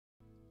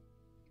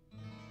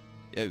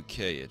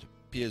Okay, it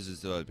appears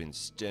as though I've been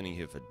standing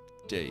here for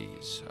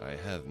days. I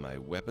have my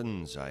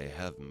weapons, I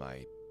have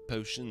my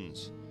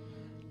potions.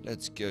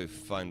 Let's go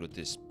find what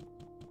this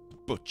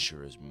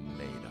butcher is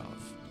made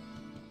of.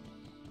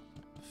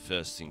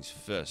 First things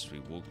first, we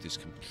walk this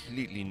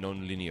completely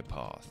non-linear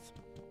path.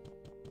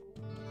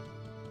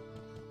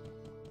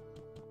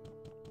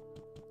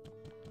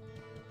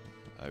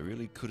 I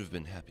really could have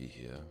been happy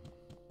here.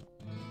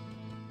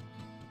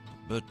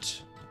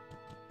 But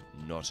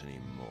not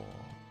anymore.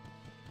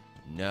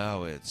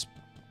 Now it's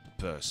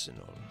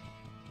personal.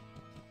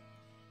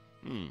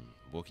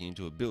 Walking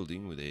into a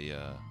building with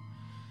a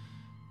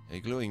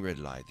glowing red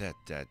light.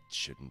 That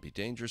shouldn't be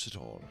dangerous at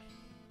all.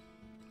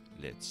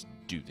 Let's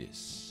do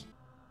this.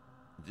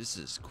 This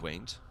is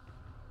quaint.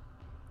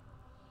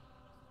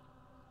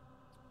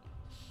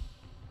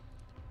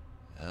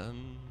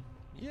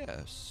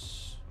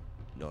 Yes.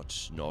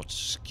 Not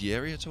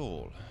scary at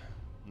all.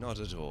 Not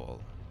at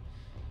all.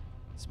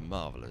 It's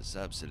marvelous,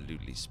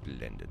 absolutely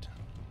splendid.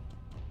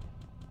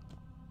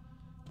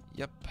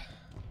 Yep.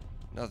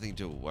 Nothing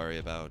to worry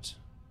about.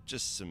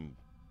 Just some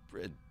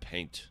red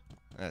paint.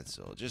 That's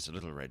all. Just a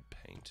little red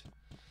paint.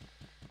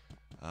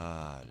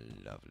 Ah,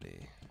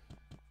 lovely.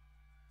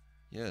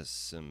 Yes,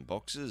 some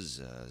boxes.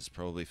 It's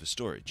probably for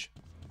storage.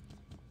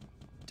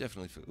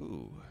 Definitely for...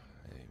 Ooh,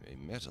 a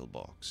metal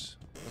box.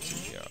 What's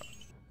in here?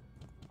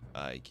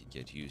 I could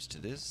get used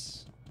to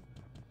this.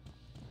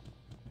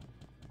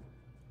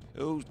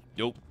 Oh,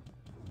 nope.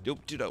 Nope,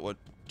 do not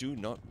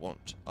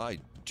want. I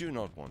do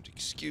not want.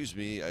 Excuse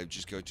me, I'm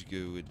just going to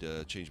go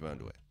and change my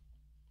underwear.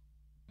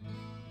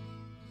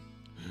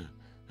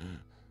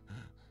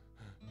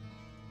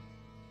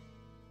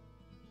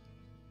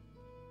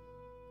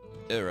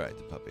 Alright,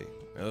 the puppy.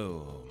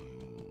 Oh,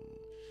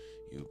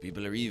 you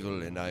people are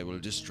evil and I will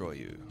destroy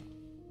you.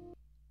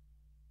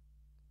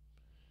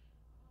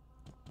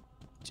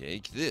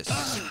 Take this.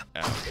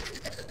 Ow.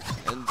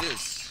 And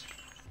this.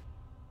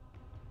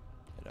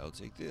 And I'll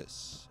take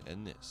this.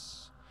 And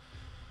this.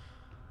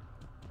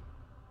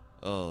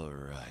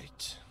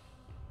 Alright.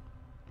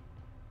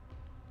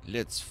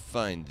 Let's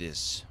find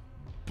this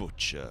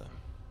butcher.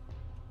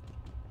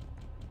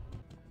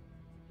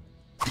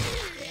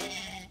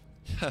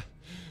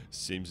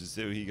 Seems as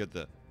though he got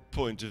the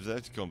point of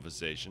that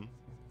conversation.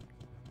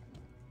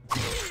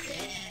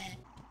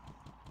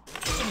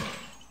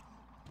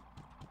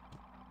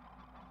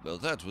 Well,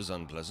 that was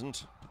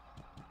unpleasant.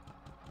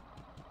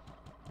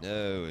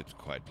 No, it's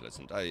quite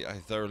pleasant. I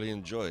thoroughly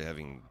enjoy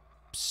having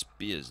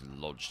spears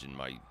lodged in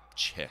my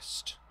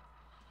chest.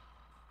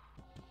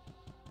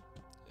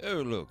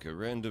 Oh, look, a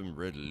random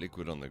red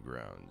liquid on the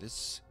ground.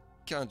 This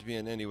can't be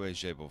in any way,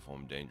 shape, or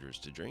form dangerous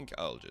to drink.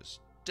 I'll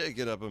just take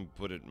it up and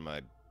put it in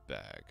my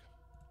bag.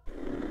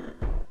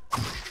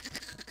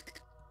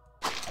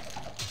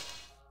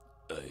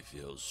 I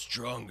feel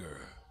stronger.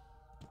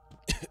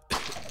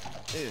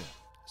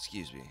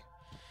 Excuse me.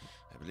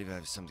 I believe I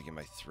have something in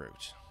my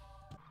throat.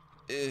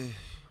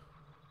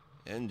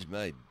 And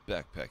my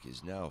backpack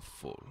is now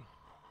full.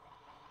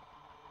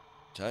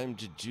 Time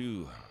to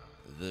do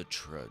the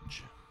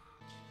trudge.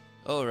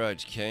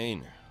 Alright,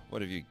 Kane.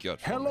 What have you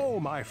got for me? Hello,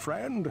 my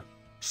friend.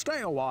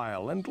 Stay a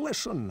while and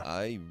listen.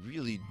 I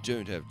really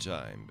don't have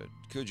time, but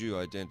could you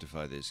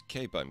identify this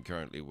cape I'm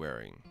currently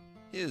wearing?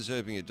 Here's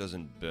hoping it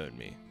doesn't burn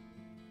me.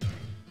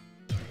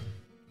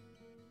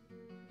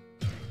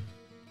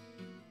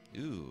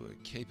 Ooh, a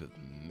cape of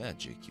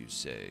magic, you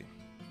say?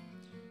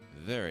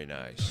 Very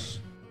nice.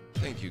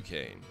 Thank you,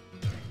 Kane.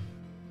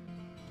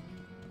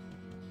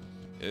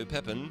 Oh,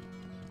 Pepin.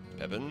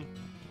 Pepin,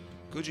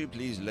 could you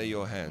please lay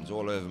your hands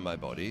all over my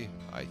body?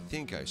 I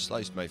think I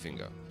sliced my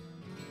finger.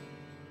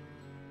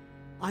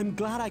 I'm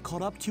glad I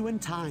caught up to you in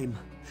time.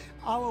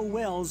 Our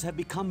wells have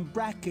become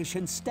brackish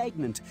and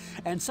stagnant,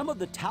 and some of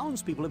the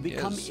townspeople have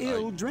become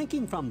ill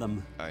drinking from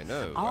them. I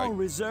know. Our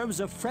reserves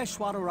of fresh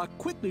water are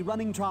quickly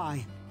running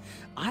dry.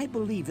 I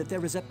believe that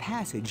there is a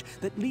passage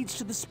that leads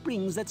to the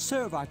springs that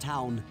serve our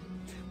town.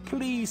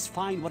 Please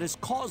find what has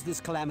caused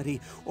this calamity,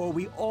 or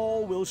we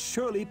all will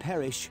surely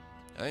perish.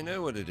 I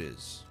know what it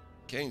is.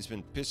 Kane's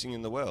been pissing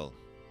in the well.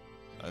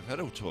 I've had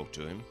a talk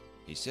to him.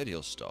 He said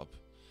he'll stop.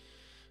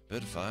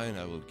 But fine,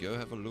 I will go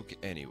have a look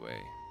anyway.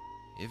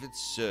 If it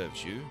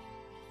serves you.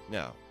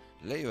 Now,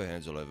 lay your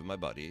hands all over my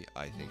body.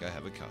 I think I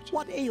have a cut.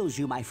 What ails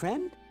you, my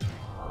friend?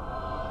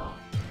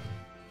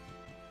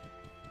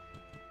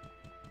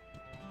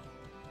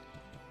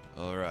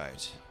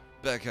 Alright,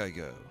 back I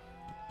go.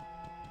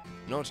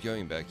 Not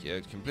going back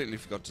yet, completely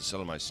forgot to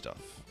sell my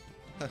stuff.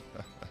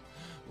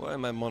 Why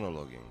am I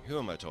monologuing? Who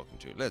am I talking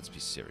to? Let's be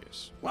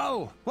serious.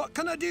 Well, what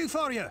can I do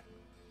for you?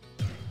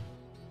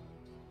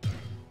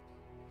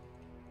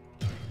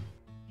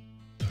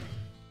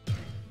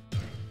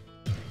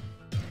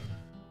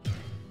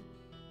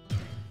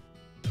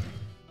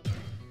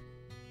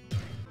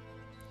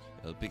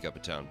 I'll pick up a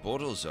town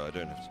portal so I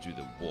don't have to do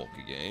the walk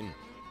again.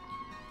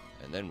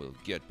 And then we'll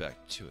get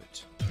back to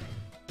it.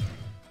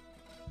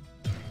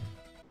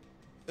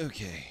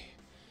 Okay.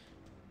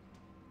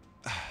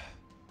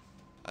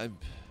 I'm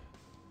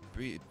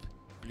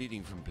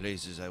bleeding from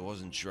places I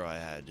wasn't sure I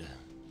had.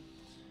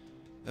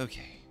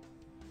 Okay.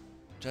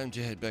 Time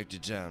to head back to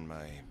town.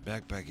 My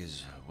backpack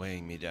is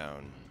weighing me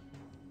down.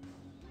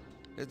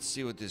 Let's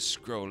see what this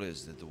scroll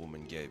is that the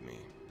woman gave me.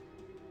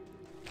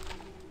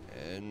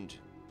 And...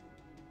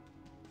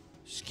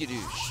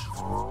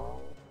 skidoosh.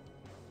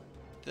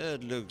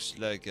 That looks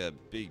like a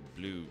big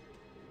blue...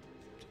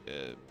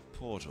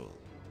 portal.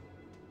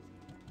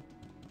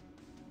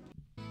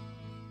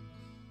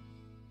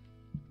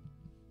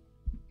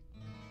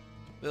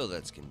 Well,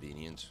 that's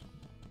convenient.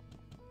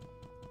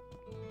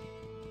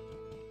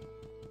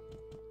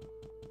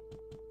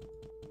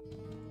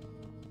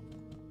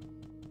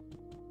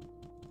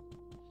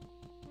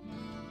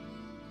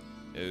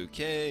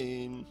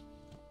 Okay.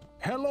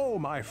 Hello,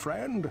 my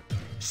friend.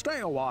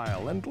 Stay a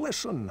while and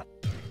listen.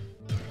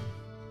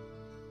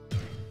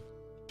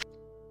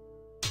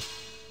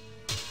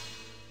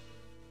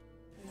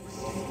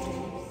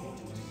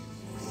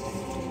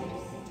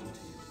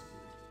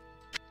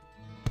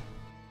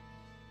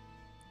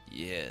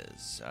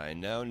 Yes, I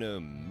now know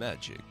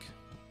magic.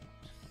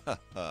 Ha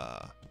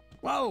ha.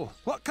 Well,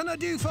 what can I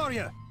do for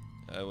you?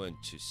 I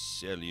want to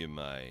sell you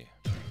my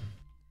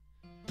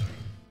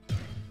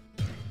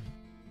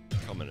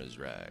commoner's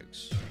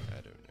rags.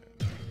 I don't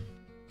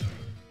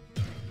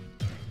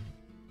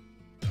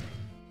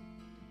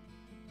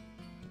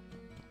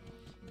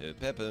know.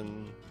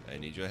 Pepin, I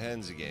need your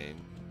hands again.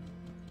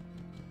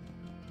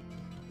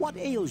 What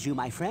ails you,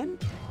 my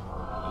friend?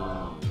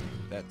 Ooh,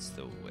 that's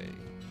the way.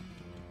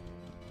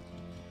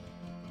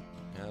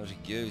 Now to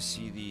go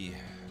see the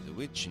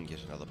witch and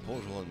get another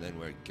portal, and then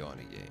we're gone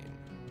again.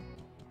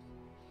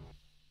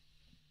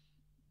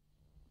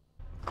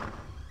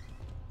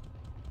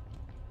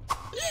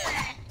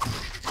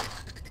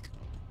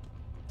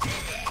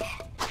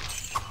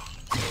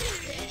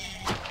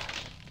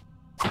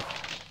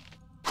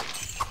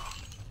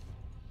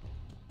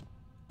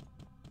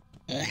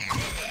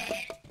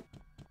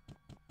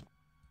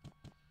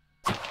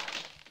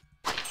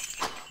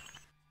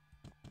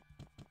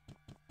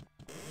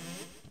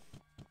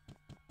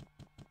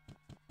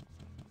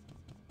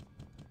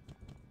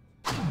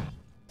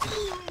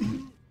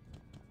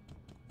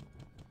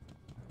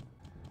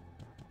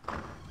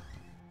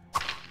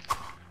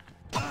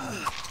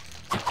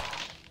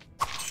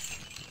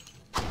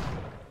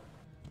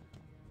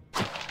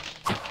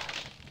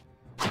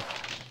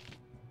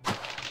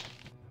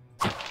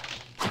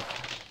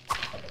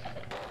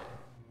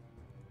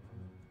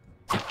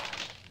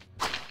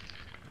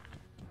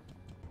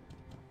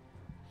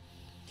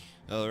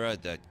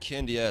 Alright, that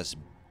candy-ass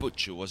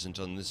butcher wasn't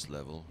on this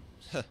level.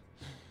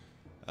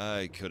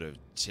 I could have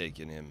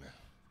taken him.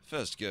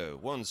 First go,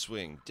 one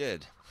swing,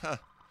 dead. Ha!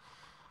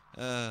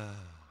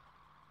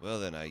 Well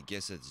then, I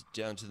guess it's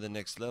down to the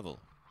next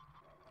level.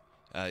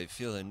 I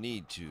feel a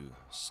need to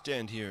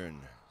stand here and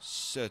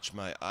search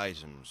my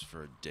items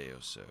for a day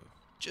or so,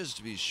 just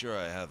to be sure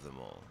I have them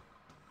all.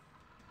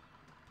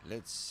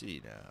 Let's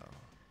see now.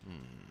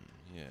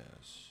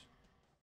 Yes.